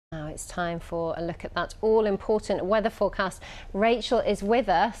Now it's time for a look at that all-important weather forecast. Rachel is with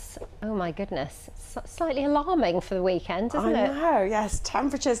us. Oh my goodness, it's slightly alarming for the weekend, isn't it? I know, yes.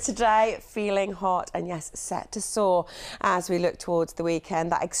 Temperatures today feeling hot and yes, set to soar as we look towards the weekend.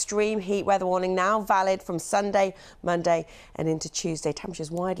 That extreme heat weather warning now valid from Sunday, Monday and into Tuesday.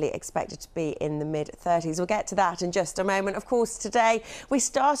 Temperatures widely expected to be in the mid-30s. We'll get to that in just a moment. Of course, today we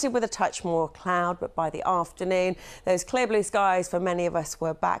started with a touch more cloud, but by the afternoon, those clear blue skies for many of us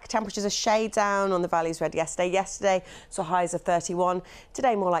were back. Temperatures a shade down on the valleys read yesterday saw highs of 31.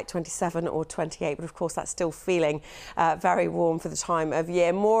 Today more like 27 or 28, but of course that's still feeling very warm for the time of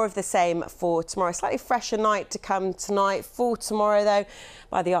year. More of the same for tomorrow. Slightly fresher night to come tonight. For tomorrow though,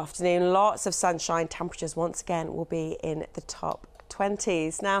 by the afternoon, lots of sunshine. Temperatures once again will be in the top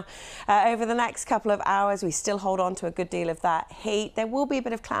 20s. Now, over the next couple of hours, we still hold on to a good deal of that heat. There will be a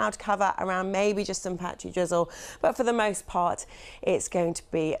bit of cloud cover around, maybe just some patchy drizzle, but for the most part, it's going to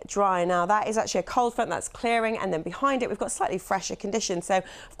be dry. Now, that is actually a cold front that's clearing, and then behind it, we've got slightly fresher conditions. So,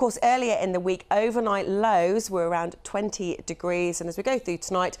 of course, earlier in the week, overnight lows were around 20 degrees, and as we go through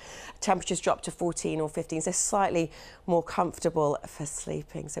tonight, temperatures drop to 14 or 15, so slightly more comfortable for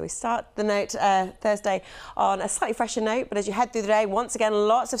sleeping. So we start the note Thursday on a slightly fresher note, but as you head through the day, once again,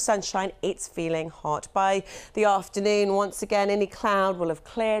 lots of sunshine. It's feeling hot. By the afternoon, once again, any cloud will have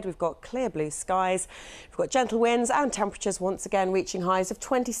cleared. We've got clear blue skies. We've got gentle winds and temperatures once again reaching highs of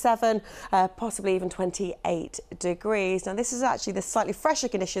 27, possibly even 28 degrees. Now, this is actually the slightly fresher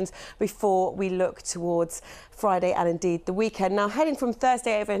conditions before we look towards Friday and indeed the weekend. Now, heading from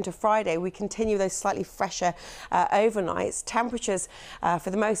Thursday over into Friday, we continue those slightly fresher overnights. Temperatures, for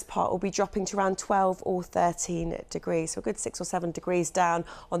the most part, will be dropping to around 12 or 13 degrees. So a good 6 or 7 degrees down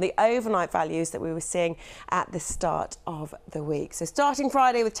on the overnight values that we were seeing at the start of the week. So starting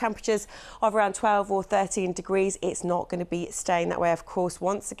Friday with temperatures of around 12 or 13 degrees, it's not going to be staying that way. Of course,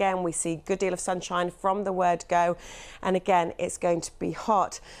 once again, we see a good deal of sunshine from the word go. And again, it's going to be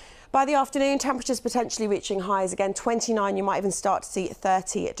hot. By the afternoon, temperatures potentially reaching highs again, 29. You might even start to see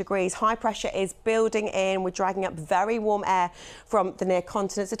 30 degrees. High pressure is building in. We're dragging up very warm air from the near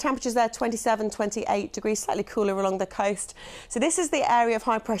continent. The temperatures there, 27, 28 degrees, slightly cooler along the coast. So this is the area of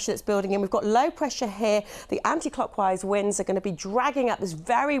high pressure that's building in. We've got low pressure here. The anti-clockwise winds are going to be dragging up this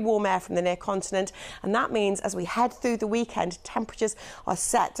very warm air from the near continent. And that means as we head through the weekend, temperatures are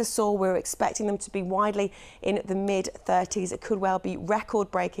set to soar. We're expecting them to be widely in the mid-30s. It could well be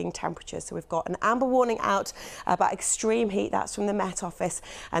record-breaking temperatures. So we've got an amber warning out about extreme heat. That's from the Met Office,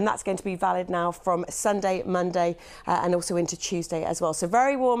 and that's going to be valid now from Sunday, Monday and also into Tuesday as well. So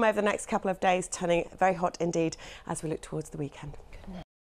very warm over the next couple of days, turning very hot indeed as we look towards the weekend.